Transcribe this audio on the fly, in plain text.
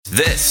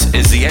This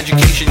is the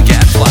Education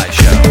Gadfly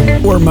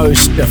Show. Or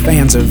most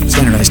fans of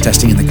standardized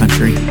testing in the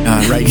country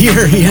right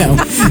here,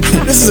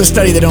 This is a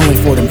study that only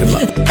Fordham could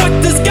love. What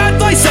does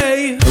Gadfly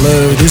say?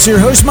 Hello, this is your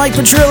host, Mike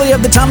Petrilli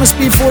of the Thomas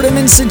B. Fordham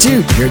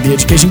Institute, here at the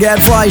Education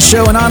Gadfly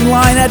Show and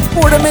online at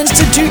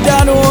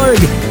fordhaminstitute.org.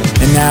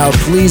 And now,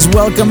 please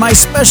welcome my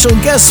special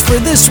guests for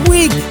this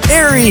week,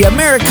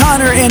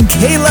 Amerikaner and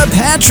Kayla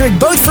Patrick,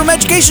 both from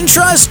Education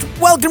Trust.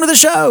 Welcome to the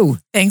show.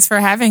 Thanks for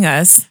having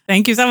us.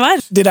 Thank you so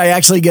much. Did I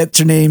actually get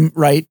your name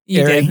right,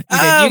 You Ari? did. You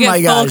Oh get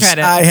my full gosh.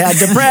 credit. I had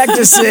to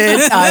practice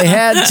it. I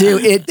had to.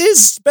 It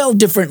is spelled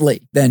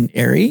differently than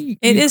Ari.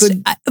 It You is,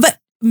 could- but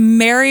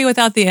Mary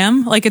without the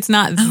M, like it's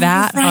not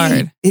that right.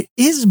 hard. It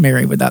is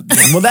Mary without the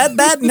M. Well,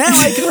 that now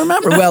I can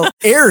remember. Well,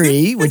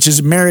 Ari, which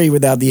is Mary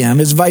without the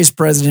M, is Vice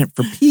President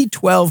for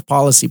P12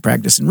 Policy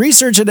Practice and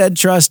Research at Ed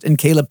Trust, and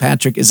Kayla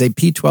Patrick is a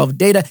P12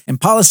 Data and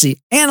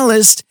Policy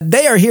Analyst.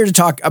 They are here to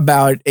talk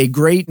about a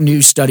great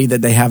new study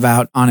that they have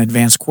out on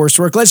advanced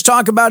coursework. Let's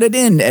talk about it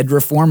in Ed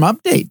Reform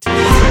Update.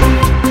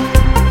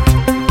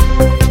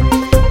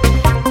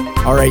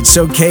 All right,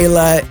 so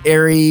Kayla,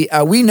 Ari,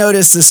 we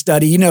noticed the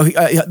study.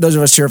 Those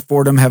of us here at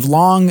Fordham have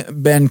long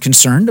been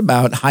concerned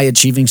about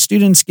high-achieving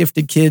students,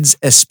 gifted kids,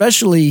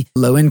 especially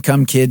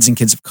low-income kids and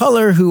kids of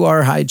color who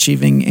are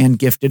high-achieving and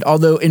gifted,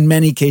 although in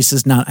many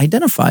cases not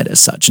identified as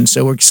such. And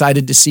so we're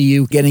excited to see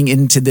you getting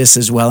into this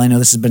as well. I know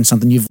this has been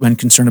something you've been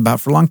concerned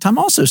about for a long time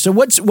also. So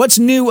what's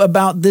new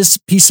about this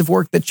piece of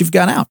work that you've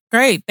got out?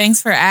 Great.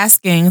 Thanks for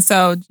asking.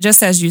 So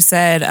just as you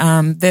said,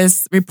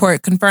 this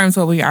report confirms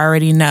what we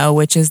already know,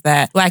 which is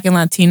that Black and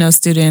Latino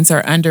students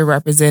are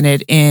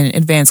underrepresented in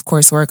advanced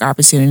coursework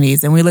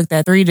opportunities. And we looked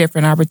at 3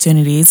 different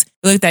opportunities.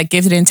 We looked at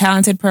gifted and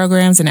talented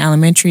programs in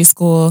elementary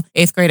school,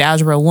 8th grade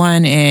Algebra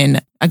 1 in,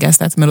 I guess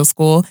that's middle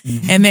school,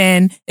 and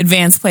then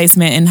advanced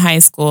placement in high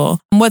school.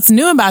 What's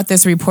new about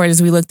this report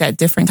is we looked at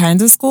different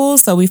kinds of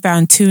schools. So we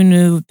found 2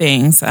 new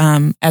things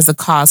as a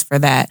cause for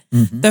that.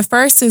 The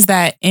first is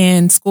that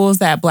in schools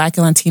that Black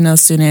and Latino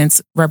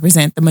students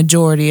represent the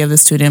majority of the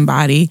student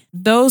body,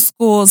 those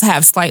schools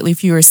have slightly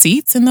fewer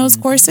seats in those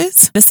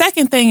courses. The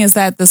second thing is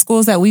that the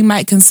schools that we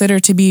might consider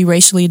to be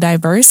racially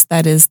diverse,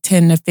 that is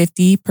 10 to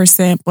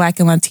 50% Black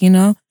and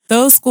Latino,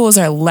 those schools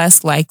are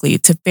less likely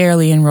to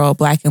fairly enroll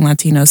Black and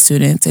Latino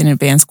students in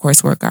advanced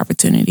coursework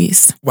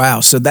opportunities. Wow.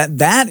 So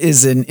that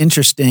is an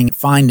interesting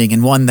finding,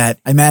 and one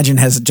that I imagine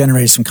has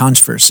generated some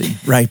controversy,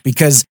 right?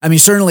 Because,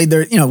 certainly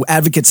there are,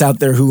 advocates out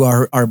there who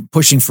are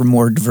pushing for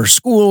more diverse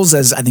schools,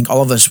 as I think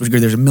all of us would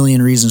agree. There's a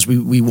million reasons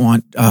we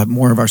want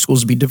more of our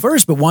schools to be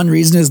diverse. But one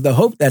reason is the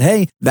hope that,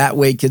 hey, that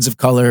way kids of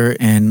color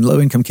and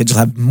low-income kids will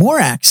have more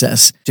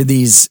access to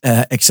these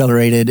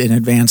accelerated and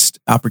advanced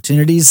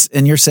opportunities.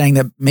 And you're saying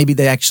that maybe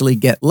they actually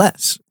get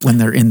less when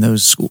they're in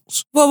those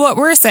schools. Well, what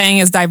we're saying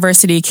is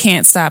diversity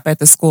can't stop at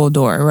the school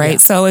door, right? Yeah.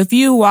 So if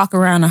you walk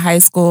around a high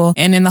school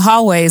and in the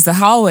hallways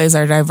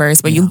are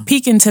diverse, but you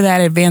peek into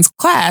that advanced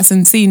class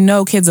and see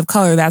no kids of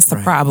color, that's the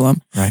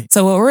problem. Right.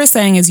 So what we're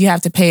saying is you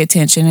have to pay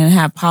attention and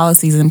have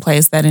policies in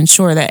place that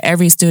ensure that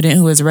every student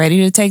who is ready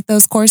to take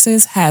those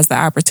courses has the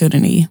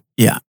opportunity.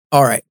 Yeah.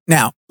 All right.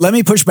 Now, let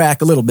me push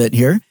back a little bit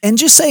here and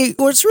just say,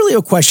 well, it's really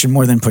a question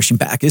more than pushing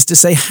back, is to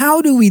say,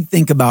 how do we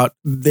think about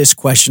this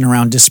question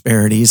around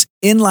disparities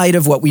in light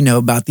of what we know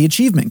about the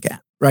achievement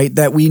gap? Right,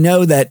 that we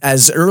know that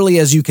as early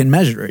as you can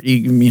measure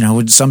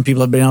it, some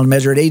people have been able to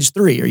measure at age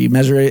 3, or you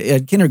measure it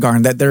at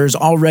kindergarten, that there's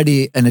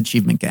already an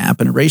achievement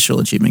gap and a racial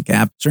achievement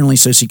gap, certainly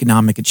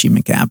socioeconomic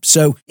achievement gap.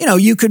 So,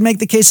 you could make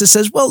the case that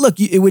says, well, look,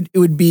 it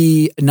would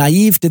be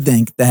naive to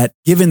think that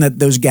given that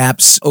those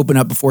gaps open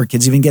up before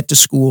kids even get to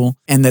school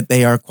and that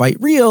they are quite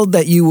real,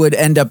 that you would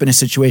end up in a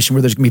situation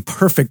where there's going to be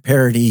perfect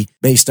parity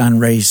based on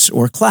race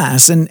or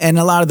class. And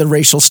a lot of the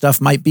racial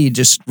stuff might be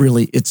just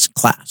really it's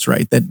class,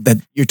 right?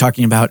 That you're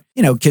talking about,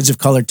 kids of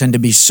color tend to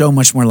be so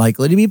much more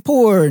likely to be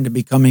poor and to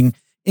be coming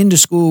into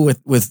school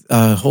with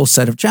a whole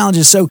set of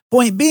challenges. So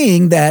point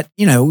being that,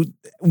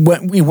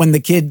 when the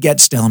kid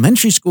gets to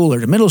elementary school or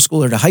to middle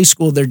school or to high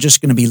school, they're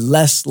just going to be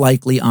less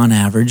likely on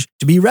average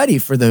to be ready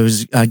for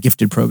those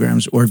gifted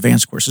programs or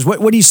advanced courses.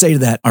 What do you say to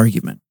that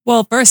argument?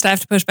 Well, first I have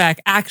to push back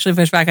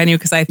on you,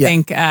 because I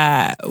think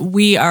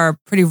we are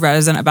pretty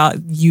reticent about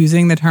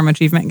using the term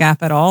achievement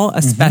gap at all,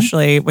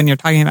 especially when you're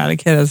talking about a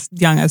kid as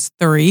young as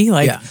 3.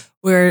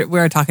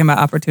 We're talking about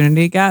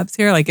opportunity gaps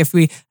here. I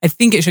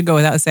think it should go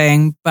without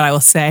saying, but I will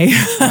say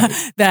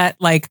that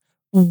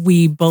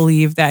we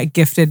believe that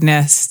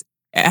giftedness,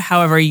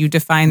 however you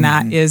define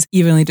that, is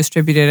evenly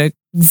distributed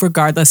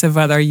regardless of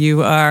whether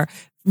you are,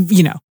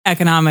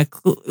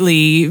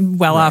 economically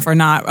well off or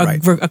not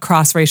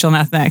across racial and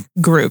ethnic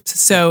groups.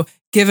 So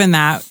given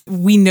that,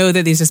 we know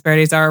that these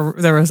disparities are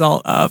the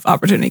result of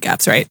opportunity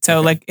gaps, right?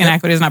 So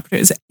inequities and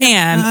opportunities.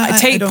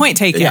 And point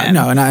taken. Yeah,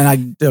 no, and I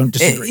don't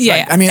disagree.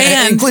 And,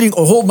 including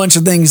a whole bunch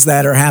of things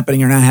that are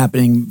happening or not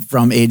happening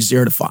from age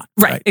 0 to 5.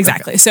 Right,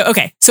 exactly.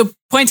 Okay. So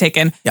point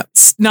taken. Yep.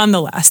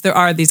 Nonetheless, there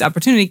are these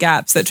opportunity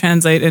gaps that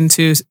translate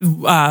into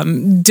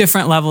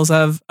different levels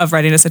of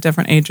readiness at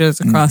different ages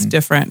across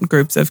different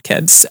groups of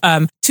kids.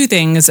 Two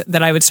things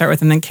that I would start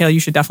with, and then Kayla, you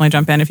should definitely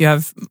jump in if you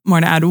have more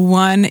to add.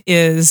 One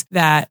is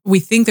that we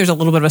think there's a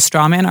little bit of a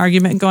straw man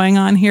argument going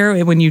on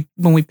here when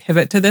we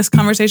pivot to this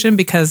conversation,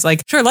 because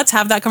like, sure, let's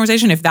have that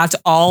conversation if that's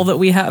all that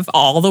we have,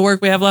 all the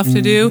work we have left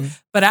to do.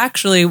 But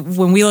actually,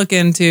 when we look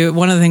into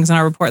one of the things in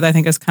our report that I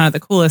think is kind of the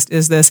coolest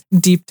is this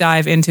deep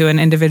dive into an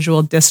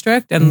individual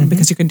district. And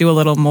because you can do a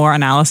little more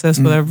analysis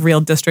with a real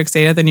district's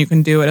data than you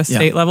can do at a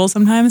state level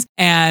sometimes.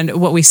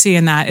 And what we see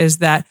in that is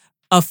that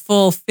a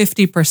full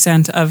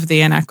 50% of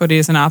the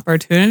inequities and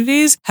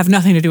opportunities have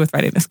nothing to do with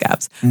readiness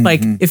gaps.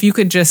 Like if you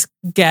could just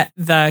get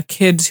the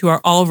kids who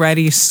are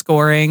already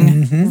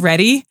scoring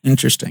ready,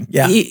 interesting,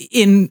 yeah,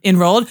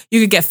 enrolled,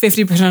 you could get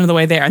 50% of the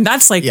way there. And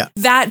that's like,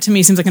 that to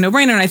me seems like a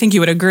no-brainer. And I think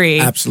you would agree.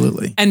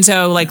 Absolutely. And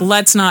so like,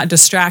 let's not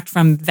distract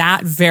from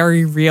that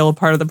very real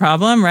part of the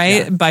problem,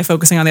 right? By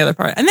focusing on the other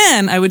part. And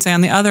then I would say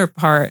on the other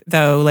part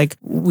though, like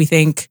we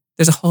think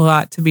there's a whole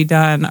lot to be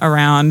done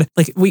around,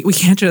 like we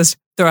can't just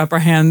throw up our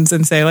hands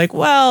and say like,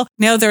 well,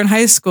 now they're in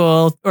high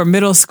school or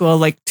middle school,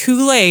 like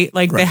too late,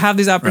 like they have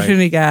these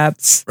opportunity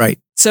gaps. Right.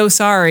 So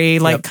sorry,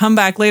 like come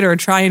back later or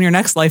try in your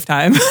next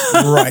lifetime.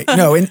 Right.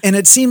 No, and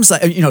it seems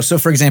like, so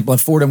for example, at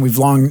Fordham, we've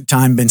long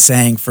time been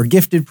saying for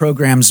gifted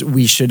programs,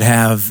 we should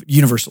have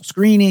universal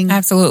screening.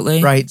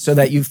 Absolutely. Right. So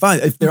that you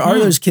find, if there are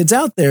those kids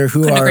out there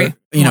who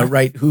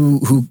right,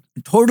 who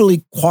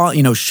totally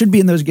should be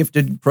in those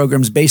gifted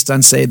programs based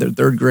on, say, their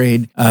third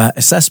grade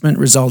assessment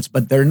results,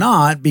 but they're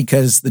not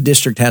because the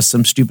district has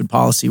some stupid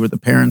policy where the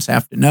parents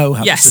have to know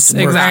how the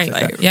system works.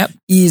 Exactly. Yep.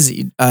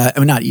 Easy. I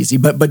mean, not easy,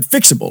 but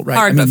fixable, right?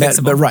 Hard, but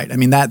fixable. But right. I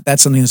mean,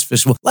 that's something that's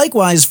fixable.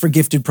 Likewise, for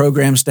gifted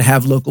programs to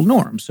have local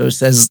norms. So it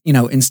says,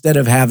 instead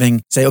of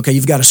having, say, okay,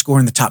 you've got to score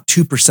in the top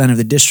 2% of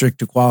the district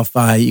to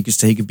qualify, you could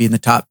say you could be in the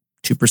top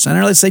 2%,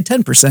 or let's say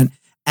 10%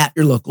 at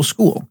your local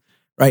school,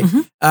 right?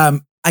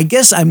 I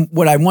guess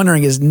what I'm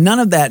wondering is none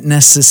of that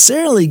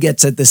necessarily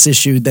gets at this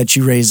issue that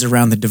you raised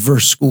around the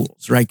diverse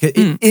schools, right?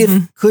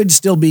 It could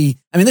still be,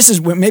 I mean, this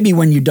is maybe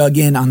when you dug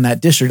in on that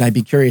district, I'd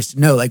be curious to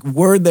know, like,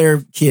 were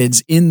there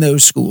kids in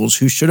those schools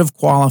who should have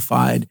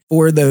qualified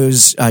for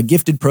those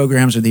gifted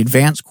programs or the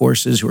advanced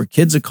courses who were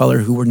kids of color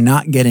who were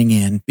not getting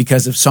in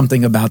because of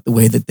something about the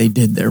way that they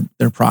did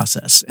their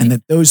process, and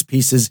that those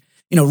pieces,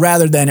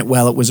 rather than it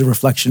was a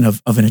reflection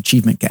of an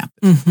achievement gap.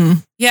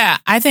 Yeah,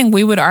 I think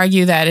we would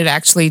argue that it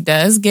actually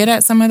does get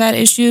at some of that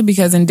issue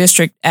because in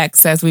District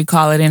X, as we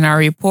call it in our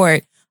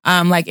report,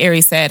 like Ari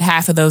said,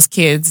 half of those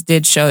kids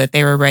did show that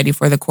they were ready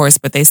for the course,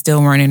 but they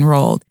still weren't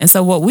enrolled. And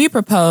so what we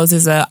propose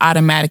is an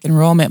automatic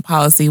enrollment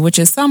policy, which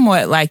is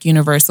somewhat like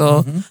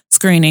universal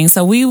screening.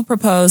 So we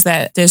propose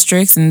that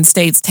districts and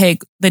states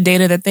take the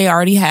data that they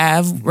already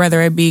have,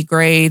 whether it be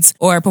grades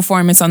or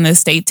performance on the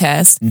state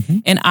test,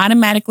 and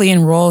automatically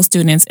enroll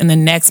students in the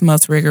next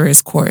most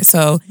rigorous course.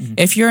 So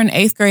if you're an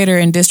 8th grader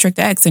in District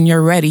X and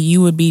you're ready,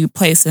 you would be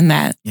placed in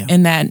that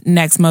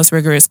next most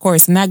rigorous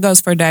course. And that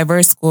goes for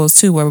diverse schools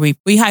too, where we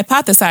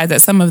hypothesize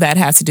that some of that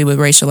has to do with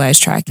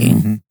racialized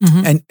tracking.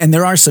 And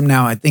there are some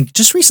now, I think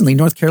just recently,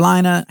 North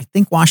Carolina, I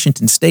think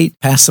Washington State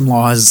passed some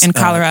laws. In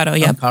Colorado,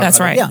 that's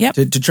right.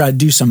 To try to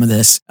do some of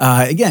this,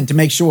 again, to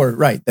make sure,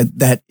 right,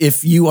 that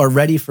if you are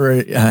ready for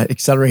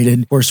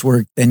accelerated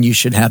coursework, then you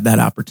should have that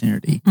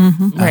opportunity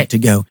to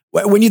go.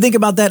 When you think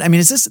about that, I mean,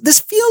 this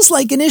feels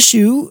like an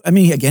issue. I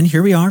mean, again,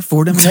 here we are,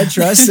 Fordham Ed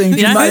Trust. I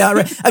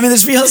mean,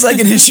 this feels like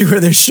an issue where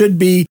there should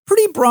be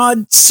pretty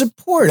broad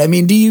support. I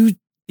mean, do you,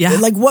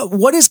 like,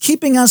 what is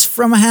keeping us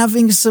from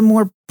having some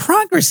more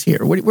progress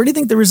here? Where do you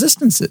think the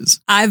resistance is?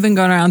 I've been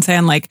going around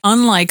saying, like,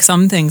 unlike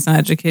some things in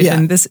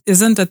education, this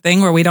isn't a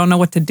thing where we don't know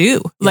what to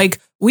do.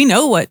 Like, we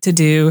know what to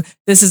do.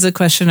 This is a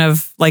question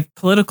of like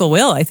political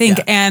will, I think.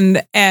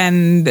 And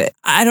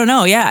I don't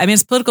know. Yeah. I mean,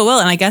 it's political will,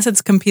 and I guess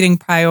it's competing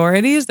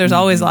priorities. There's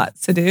always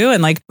lots to do.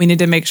 And like, we need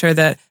to make sure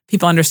that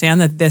people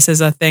understand that this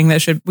is a thing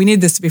that we need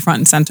this to be front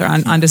and center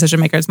on decision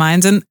makers'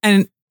 minds.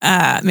 And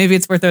maybe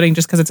it's worth noting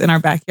just because it's in our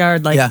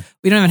backyard. Like,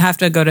 we don't even have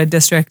to go to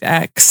District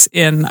X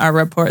in our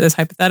report, this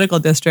hypothetical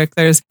district.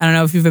 I don't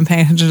know if you've been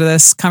paying attention to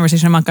this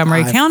conversation in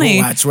Montgomery County.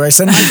 That's where I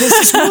sent my kids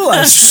to school.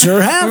 I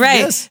sure have.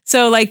 Right. Yes.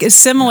 So like, it's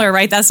similar,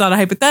 right? That's not a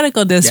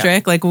hypothetical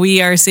district. Like,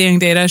 we are seeing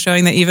data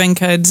showing that even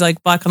kids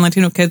like Black and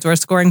Latino kids who are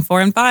scoring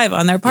 4 and 5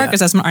 on their PARCC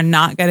assessment are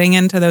not getting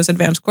into those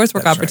advanced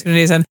coursework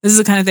opportunities. Right. And this is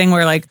the kind of thing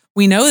where like,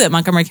 we know that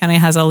Montgomery County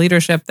has a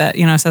leadership that,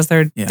 says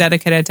they're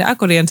dedicated to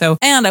equity.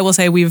 And I will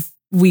say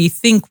we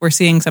think we're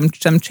seeing some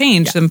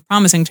change, some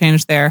promising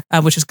change there,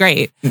 which is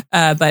great.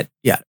 But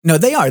no,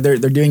 they are. They're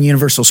doing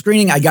universal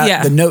screening. I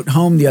got the note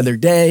home the other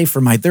day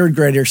from my 3rd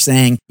grader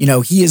saying,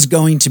 he is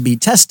going to be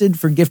tested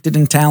for gifted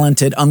and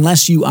talented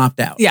unless you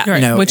opt out.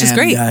 Yeah, which is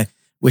great.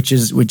 Which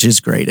is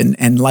great.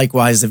 And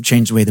likewise, they've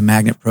changed the way the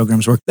magnet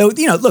programs work. Though,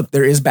 look,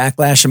 there is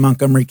backlash in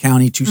Montgomery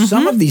County to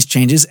some of these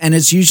changes, and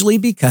it's usually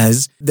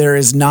because there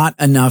is not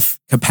enough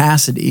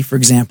capacity, for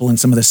example, in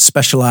some of the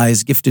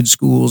specialized gifted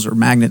schools or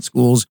magnet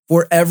schools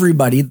for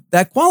everybody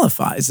that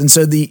qualifies. And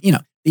so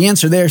the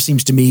answer there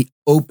seems to be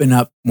open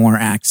up more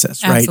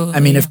access, right? Absolutely, I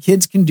mean, if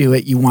kids can do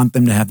it, you want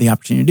them to have the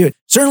opportunity to do it.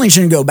 Certainly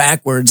shouldn't go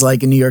backwards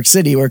like in New York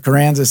City where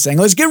Carranza is saying,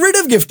 let's get rid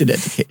of gifted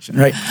education,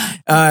 right?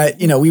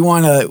 We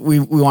want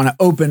to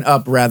open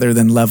up rather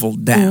than level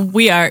down.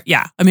 We are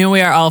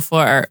all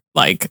for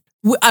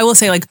I will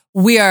say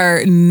we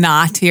are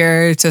not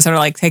here to sort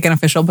of take an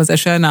official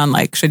position on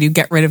should you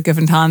get rid of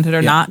gifted and talented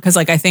or not? Because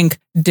I think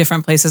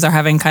different places are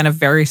having kind of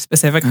very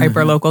specific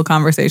hyper local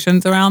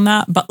conversations around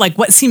that. But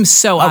what seems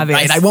so obvious,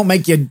 right. I won't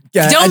make you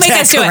don't make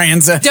us do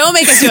Carranza. it. Don't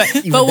make us do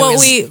it.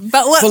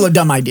 But full of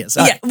dumb ideas.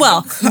 Yeah,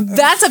 well,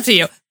 that's up to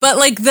you. But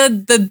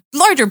the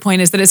larger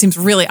point is that it seems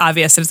really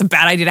obvious that it's a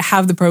bad idea to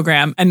have the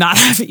program and not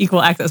have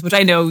equal access, which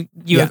I know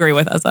you agree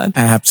with us on.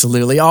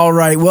 Absolutely. All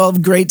right. Well,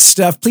 great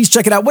stuff. Please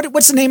check it out.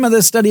 What's the name of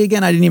the study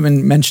again? I didn't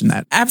even mention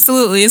that.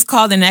 Absolutely. It's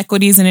called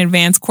Inequities in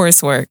Advanced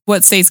Coursework,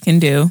 What States Can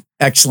Do.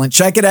 Excellent.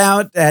 Check it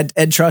out at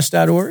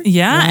edtrust.org.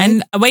 Yeah. Right?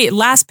 And wait,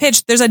 last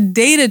pitch. There's a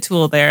data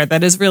tool there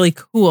that is really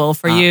cool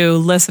for you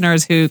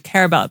listeners who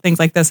care about things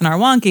like this and are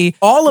wonky.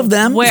 All of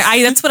them.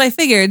 That's what I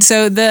figured.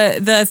 So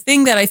the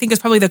thing that I think is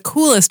probably the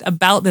coolest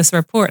about this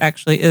report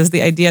actually is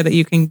the idea that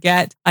you can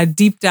get a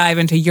deep dive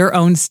into your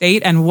own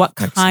state and what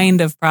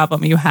kind of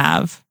problem you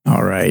have.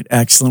 All right.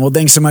 Excellent. Well,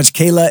 thanks so much,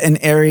 Kayla and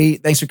Ari.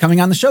 Thanks for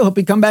coming on the show. Hope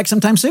you come back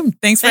sometime soon.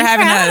 Thanks for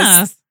having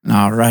us.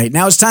 All right.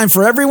 Now it's time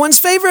for everyone's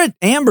favorite,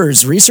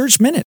 Amber's Research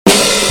Minute.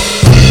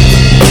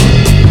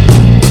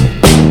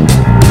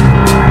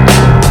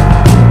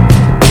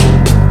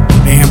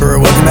 Amber,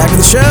 welcome back to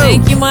the show.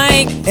 Thank you,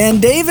 Mike.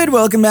 And David,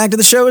 welcome back to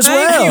the show as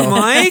well. Thank you,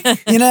 Mike.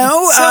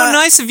 So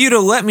nice of you to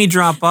let me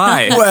drop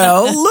by.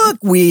 Well, look,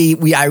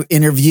 I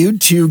interviewed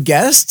 2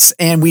 guests,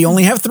 and we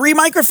only have 3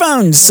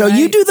 microphones. So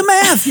you do the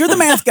math. You're the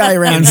math guy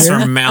around here.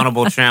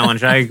 Insurmountable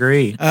challenge. I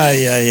agree.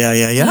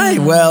 Yeah.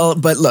 Well,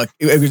 but look,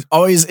 we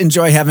always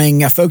enjoy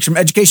having folks from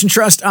Education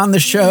Trust on the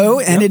show,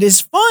 and it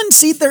is fun.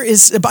 See, there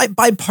is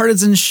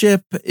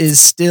bipartisanship is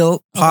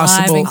still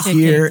possible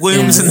here in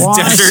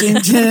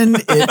Washington.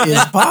 It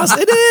is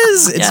possible. It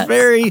is. It's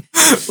very.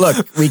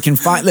 Look, we can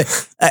find.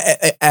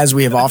 As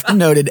we have often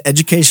noted,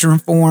 education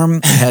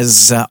reform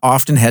has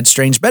often had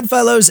strange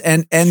bedfellows,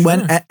 and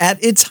when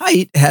at its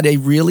height had a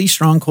really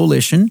strong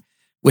coalition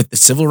with the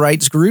civil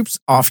rights groups,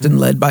 often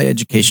led by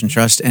Education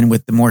Trust, and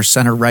with the more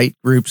center-right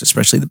groups,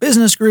 especially the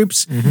business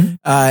groups.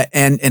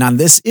 And on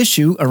this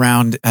issue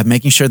around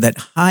making sure that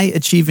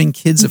high-achieving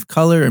kids of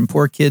color and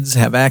poor kids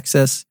have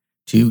access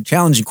to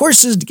challenging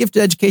courses, to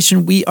gifted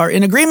education, we are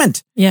in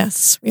agreement.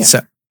 Yes. We are. So,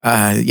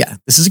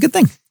 this is a good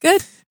thing.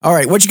 Good. All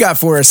right, what you got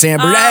for us,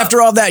 Amber?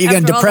 After all that, you're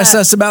going to depress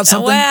us about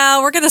something?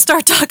 Well, we're going to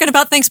start talking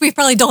about things we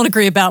probably don't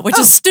agree about, which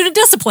is student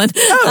discipline.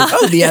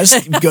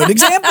 Yes. Good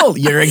example.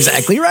 You're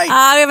exactly right.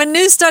 We have a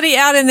new study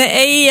out in the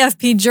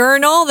AEFP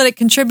Journal that it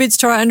contributes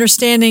to our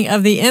understanding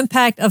of the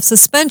impact of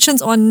suspensions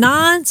on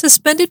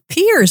non-suspended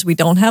peers. We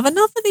don't have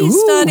enough of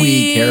these studies.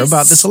 We care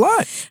about this a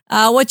lot.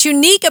 What's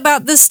unique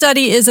about this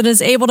study is it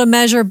is able to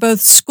measure both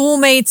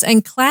schoolmates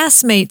and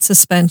classmate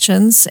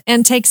suspensions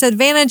and takes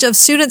advantage of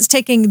students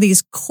taking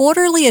these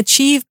quarterly,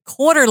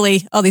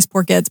 these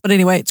poor kids, but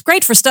anyway, it's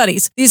great for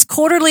studies. These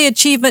quarterly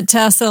achievement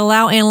tests that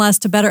allow analysts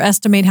to better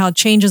estimate how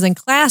changes in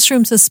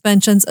classroom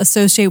suspensions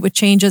associate with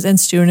changes in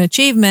student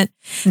achievement.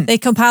 They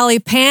compile a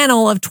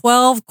panel of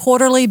 12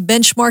 quarterly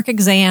benchmark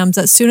exams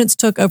that students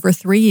took over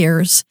 3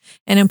 years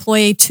and employ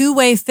a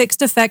 2-way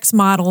fixed effects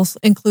models,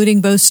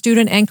 including both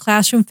student and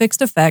classroom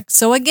fixed effects.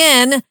 So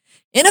again,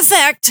 in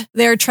effect,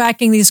 they're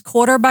tracking these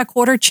quarter by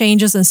quarter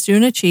changes in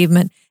student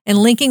achievement and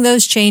linking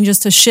those changes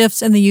to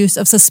shifts in the use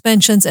of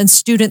suspensions in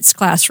students'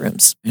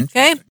 classrooms.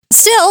 Okay?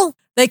 Still,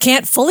 they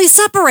can't fully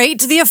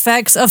separate the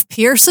effects of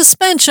peer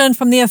suspension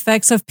from the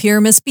effects of peer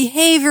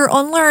misbehavior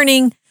on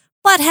learning,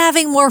 but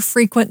having more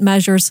frequent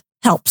measures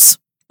helps.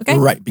 Okay?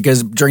 Right,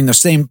 because during the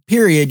same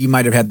period, you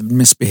might have had the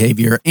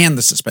misbehavior and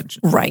the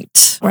suspension. Right.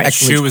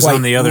 Actually, shoe is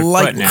on the other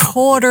foot now.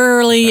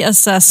 Quarterly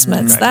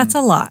assessments. That's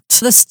a lot.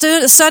 The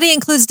study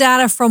includes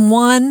data from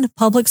one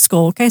public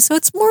school. Okay, so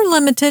it's more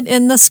limited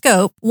in the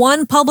scope.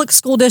 One public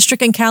school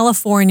district in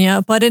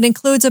California, but it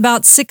includes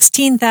about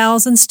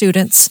 16,000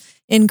 students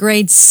in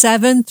grades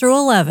 7 through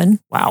 11.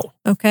 Wow.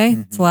 Okay,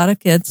 it's a lot of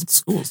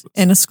kids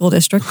in a school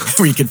district.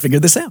 Where you could figure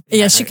this out.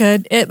 Yes, you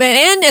could.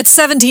 And it's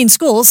 17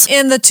 schools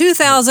in the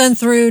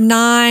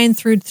 2009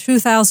 through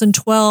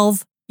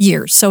 2012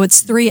 years. So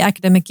it's 3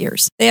 academic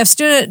years. They have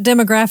student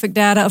demographic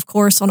data, of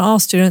course, on all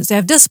students. They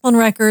have discipline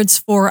records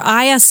for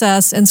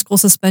ISS in school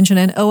suspension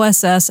and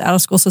OSS out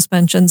of school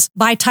suspensions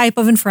by type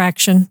of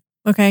infraction.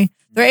 Okay.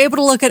 They're able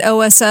to look at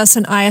OSS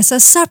and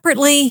ISS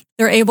separately.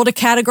 They're able to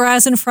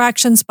categorize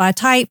infractions by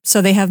type.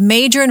 So they have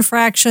major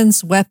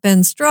infractions,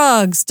 weapons,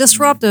 drugs,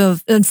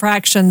 disruptive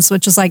infractions,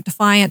 which is like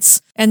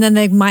defiance. And then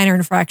they have minor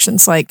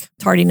infractions like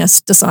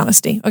tardiness,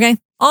 dishonesty. Okay.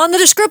 On the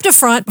descriptive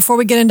front, before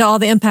we get into all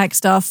the impact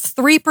stuff,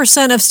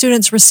 3% of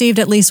students received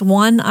at least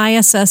 1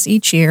 ISS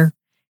each year,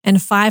 and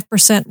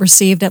 5%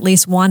 received at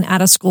least 1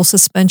 out-of-school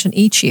suspension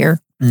each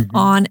year.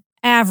 On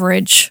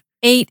average,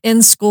 8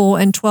 in-school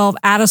and 12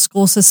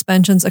 out-of-school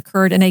suspensions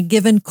occurred in a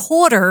given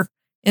quarter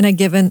in a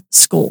given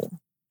school.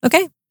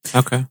 Okay.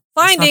 Okay.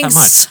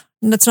 Findings.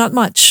 That's not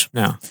much.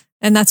 No.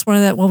 And that's one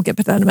of that. We'll get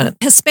to that in a minute.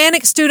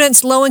 Hispanic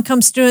students,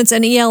 low-income students,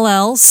 and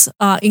ELLs,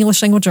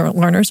 English language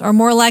learners, are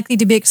more likely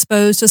to be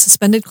exposed to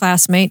suspended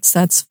classmates.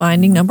 That's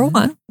finding number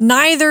one.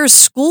 Neither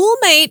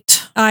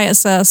schoolmate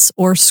ISS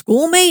or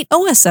schoolmate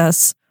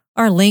OSS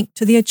are linked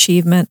to the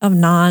achievement of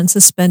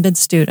non-suspended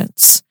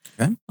students.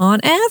 Okay. On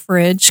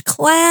average,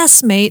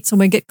 classmates, when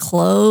we get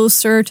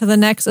closer to the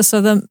nexus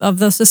of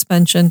the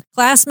suspension,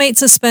 classmate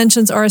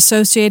suspensions are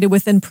associated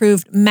with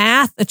improved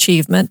math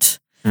achievement.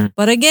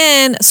 But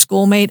again,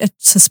 schoolmate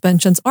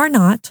suspensions are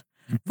not.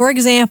 For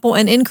example,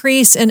 an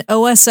increase in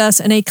OSS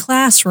in a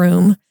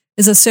classroom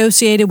is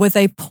associated with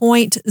a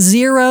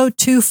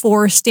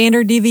 0.024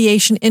 standard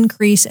deviation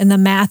increase in the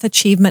math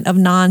achievement of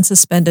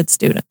non-suspended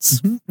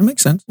students. That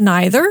makes sense.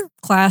 Neither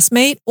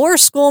classmate or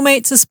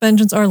schoolmate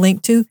suspensions are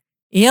linked to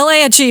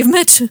ELA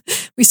achievement.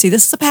 We see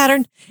this as a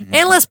pattern.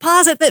 Analysts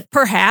posit that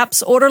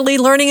perhaps orderly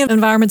learning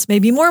environments may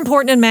be more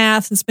important in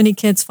math, since many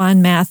kids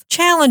find math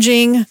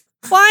challenging.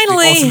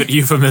 Finally, the ultimate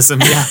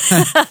euphemism, yeah.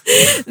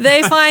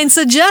 They find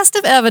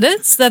suggestive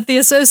evidence that the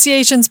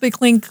associations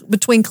between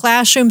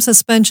classroom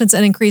suspensions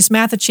and increased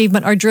math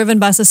achievement are driven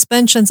by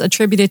suspensions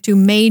attributed to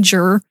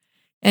major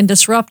and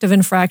disruptive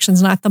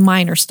infractions, not the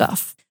minor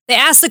stuff. They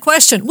ask the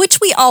question, which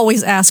we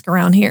always ask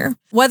around here,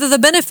 whether the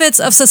benefits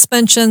of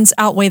suspensions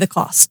outweigh the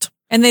cost.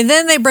 And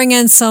they bring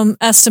in some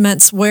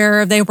estimates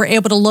where they were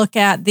able to look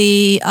at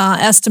the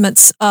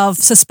estimates of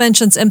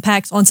suspensions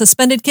impacts on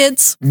suspended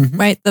kids,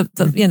 right?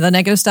 The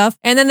negative stuff.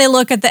 And then they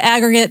look at the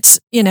aggregate,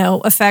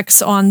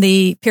 effects on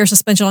the peer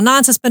suspension on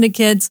non-suspended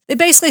kids. They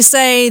basically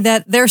say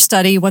that their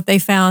study, what they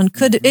found,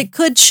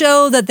 could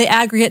show that the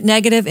aggregate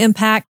negative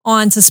impact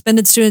on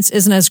suspended students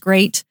isn't as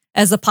great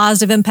as the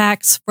positive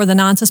impacts for the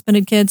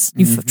non-suspended kids.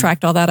 You've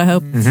tracked all that, I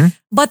hope.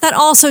 But that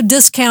also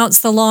discounts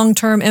the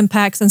long-term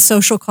impacts and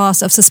social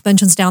costs of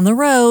suspensions down the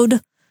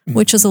road,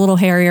 which is a little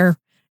hairier.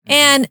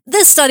 And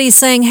this study is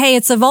saying, hey,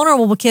 it's the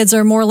vulnerable kids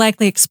are more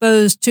likely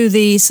exposed to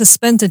the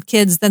suspended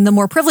kids than the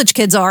more privileged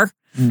kids are.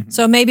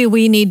 So maybe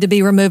we need to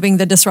be removing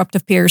the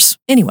disruptive peers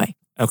anyway.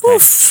 Okay.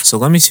 So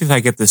let me see if I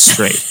get this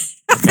straight.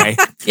 Okay.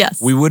 Yes.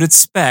 We would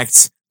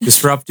expect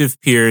disruptive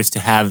peers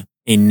to have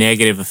a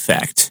negative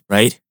effect,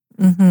 right?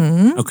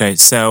 Okay,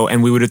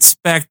 and we would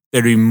expect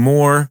there to be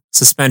more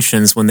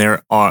suspensions when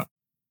there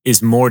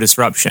is more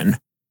disruption,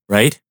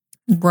 right?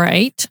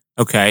 Right.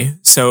 Okay,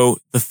 so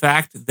the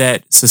fact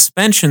that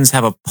suspensions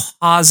have a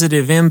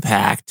positive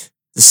impact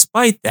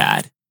despite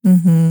that,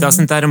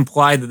 doesn't that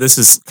imply that this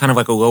is kind of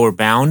like a lower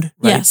bound?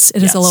 Right? Yes,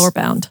 it is a lower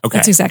bound. Okay.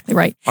 That's exactly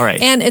right. All right.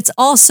 And it's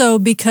also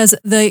because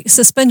the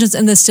suspensions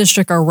in this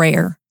district are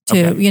rare.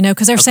 Too,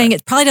 because they're saying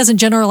it probably doesn't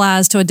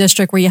generalize to a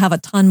district where you have a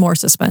ton more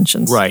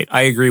suspensions. Right.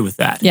 I agree with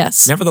that.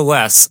 Yes.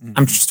 Nevertheless,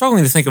 I'm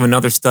struggling to think of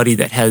another study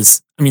that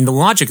has, the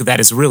logic of that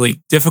is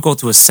really difficult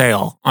to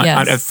assail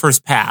at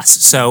first pass.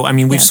 So,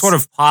 we've sort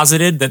of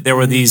posited that there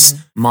were these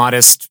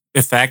modest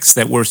effects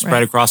that were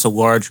spread across a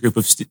large group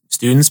of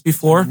students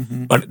before.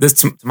 But this,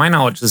 to my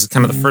knowledge, this is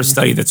kind of the first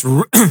study that's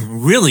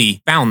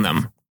really found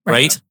them,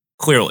 right?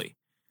 Clearly.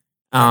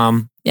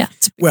 Yeah.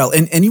 Well,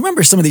 and you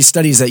remember some of these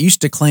studies that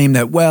used to claim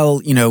that,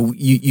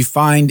 you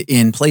find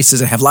in places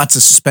that have lots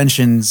of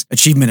suspensions,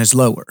 achievement is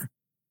lower.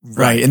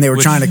 Right. And they were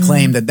trying to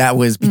claim that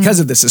was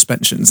because of the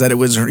suspensions, that it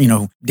was,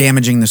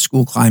 damaging the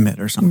school climate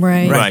or something.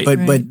 Right.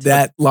 But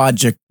that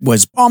logic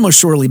was almost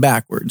surely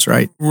backwards,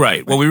 right?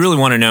 Right. What we really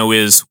want to know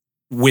is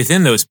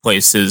within those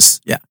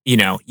places,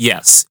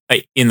 yes,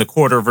 in the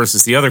quarter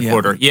versus the other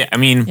quarter. Yeah.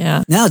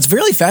 Now it's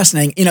really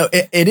fascinating.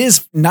 It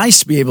is nice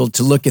to be able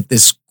to look at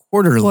this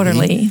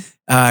quarterly.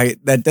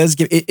 That does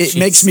give it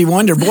makes me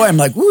wonder, boy, I'm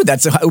like, ooh,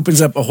 that opens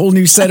up a whole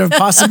new set of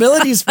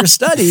possibilities for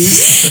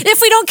studies.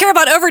 If we don't care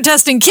about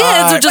over-testing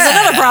kids, which is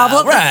another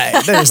problem.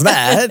 Right. There's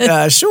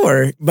that.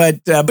 Sure.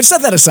 But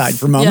set that aside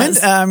for a moment.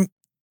 Yes.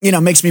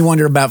 Makes me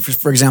wonder about,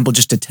 for example,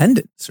 just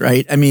attendance,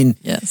 right?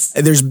 Yes.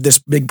 There's this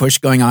big push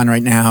going on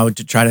right now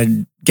to try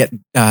to get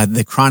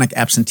the chronic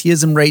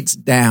absenteeism rates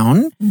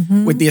down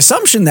with the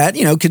assumption that,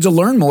 kids will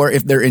learn more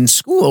if they're in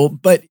school.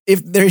 But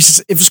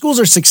if schools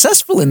are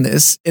successful in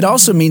this, it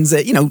also means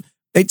that,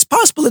 it's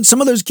possible that some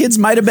of those kids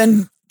might have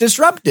been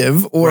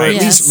disruptive or at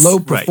least low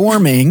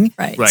performing.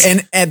 Right.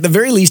 And at the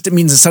very least, it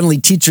means that suddenly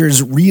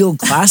teachers' real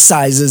class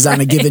sizes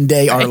on a given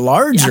day are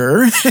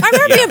larger. I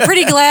remember being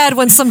pretty glad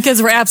when some kids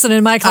were absent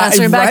in my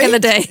classroom back in the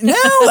day. No,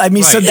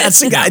 so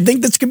that's, I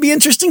think this could be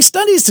interesting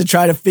studies to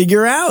try to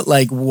figure out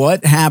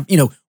what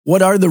happened,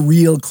 what are the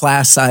real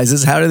class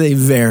sizes? How do they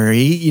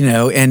vary?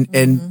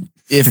 And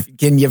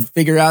can you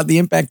figure out the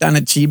impact on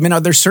achievement?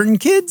 Are there certain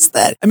kids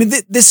that,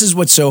 this is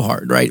what's so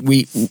hard, right?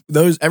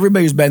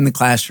 Everybody who's been in the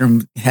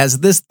classroom has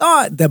this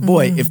thought that,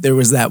 boy, if there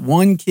was that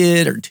one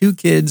kid or two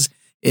kids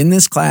in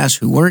this class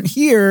who weren't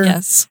here,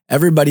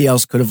 everybody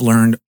else could have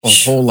learned a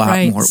whole lot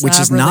more, which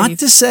is not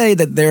to say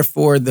that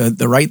therefore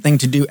the right thing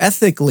to do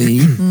ethically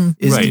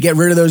is to get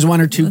rid of those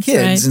one or two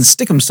kids and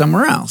stick them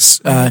somewhere else.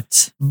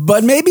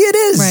 But maybe it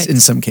is in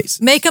some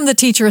cases. Make them the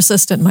teacher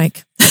assistant,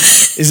 Mike.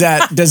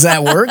 Does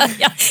that work?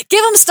 Yeah.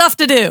 Give them stuff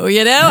to do,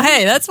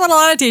 Hey, that's what a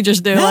lot of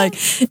teachers do. Like,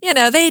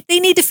 they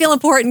need to feel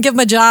important, give them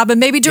a job, and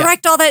maybe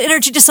direct all that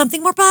energy to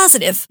something more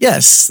positive.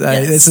 Yes.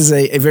 This is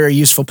a very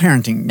useful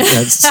parenting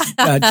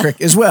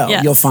trick as well.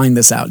 Yes. You'll find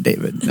this out,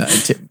 David,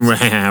 too.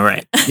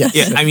 Right. Yes.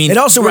 Yeah. I mean, it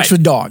also works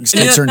with dogs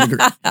to a certain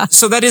degree.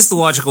 So that is the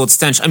logical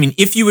extension. I mean,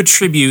 if you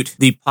attribute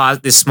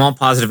this small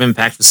positive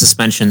impact of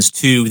suspensions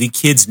to the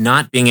kids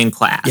not being in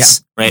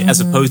class, right, as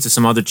opposed to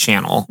some other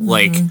channel,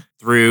 like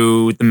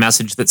through the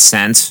message that's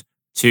sent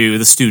to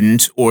the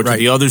student or to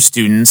the other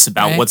students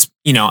about what's,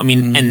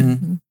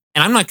 and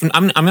I'm not,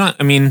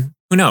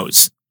 who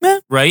knows,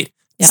 right?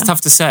 It's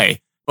tough to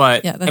say.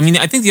 But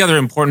I think the other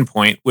important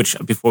point, which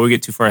before we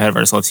get too far ahead of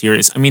ourselves here,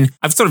 is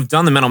I've sort of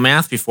done the mental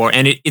math before,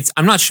 and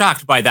I'm not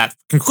shocked by that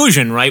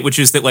conclusion, right? Which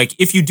is that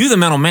if you do the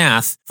mental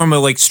math from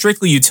a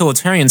strictly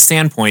utilitarian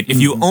standpoint, if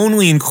you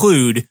only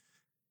include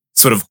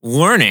sort of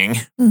learning,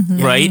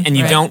 right, and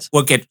you don't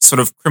look at sort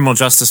of criminal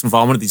justice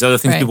involvement, these other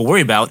things people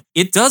worry about,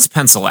 it does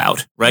pencil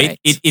out, right?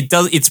 It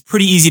does. It's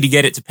pretty easy to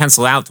get it to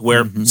pencil out to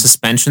where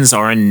suspensions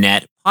are a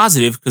net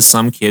positive because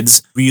some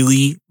kids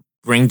really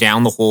bring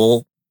down the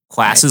whole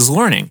class's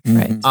learning.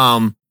 Right.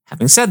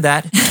 Having said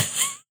that,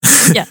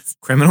 yes,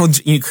 criminal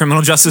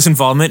justice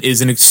involvement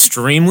is an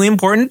extremely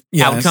important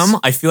outcome.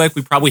 I feel like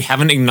we probably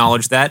haven't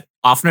acknowledged that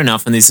often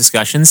enough in these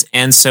discussions,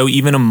 and so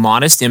even a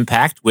modest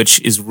impact,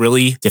 which is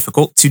really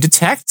difficult to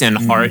detect and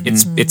hard,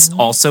 it's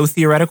also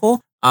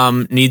theoretical,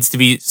 needs to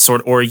be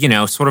sort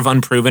of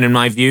unproven in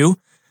my view.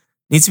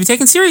 Needs to be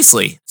taken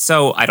seriously.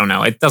 So I don't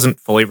know. It doesn't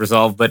fully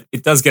resolve, but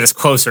it does get us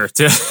closer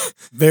to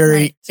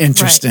very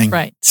interesting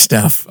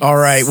stuff. All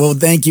right. Well,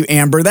 thank you,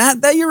 Amber.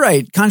 That you're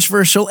right.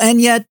 Controversial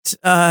and yet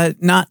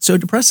not so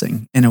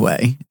depressing in a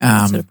way.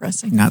 Not so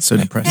depressing. Not so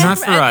depressing. Not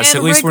for us.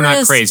 At least we're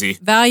not crazy.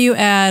 Value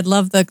add.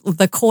 Love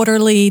the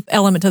quarterly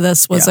element to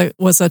this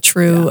was a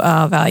true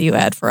value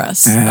add for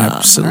us.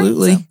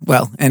 Absolutely.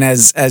 Well, and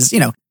as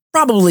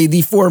probably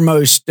the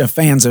foremost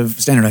fans of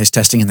standardized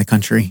testing in the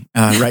country,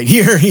 right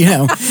here.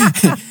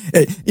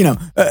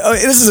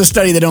 This is a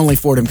study that only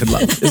Fordham could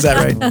love. Is that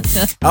right?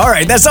 All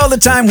right, that's all the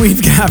time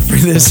we've got for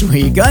this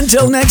week.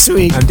 Until next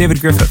week, I'm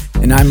David Griffith,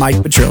 and I'm Mike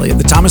Petrilli of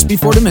the Thomas B.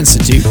 Fordham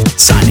Institute.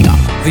 Signing off.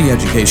 The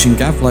Education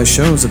Gadfly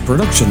Show is a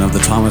production of the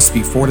Thomas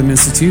B. Fordham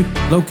Institute,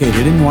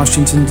 located in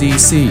Washington,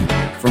 D.C.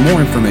 For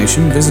more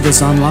information, visit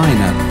us online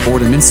at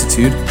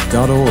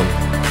fordhaminstitute.org.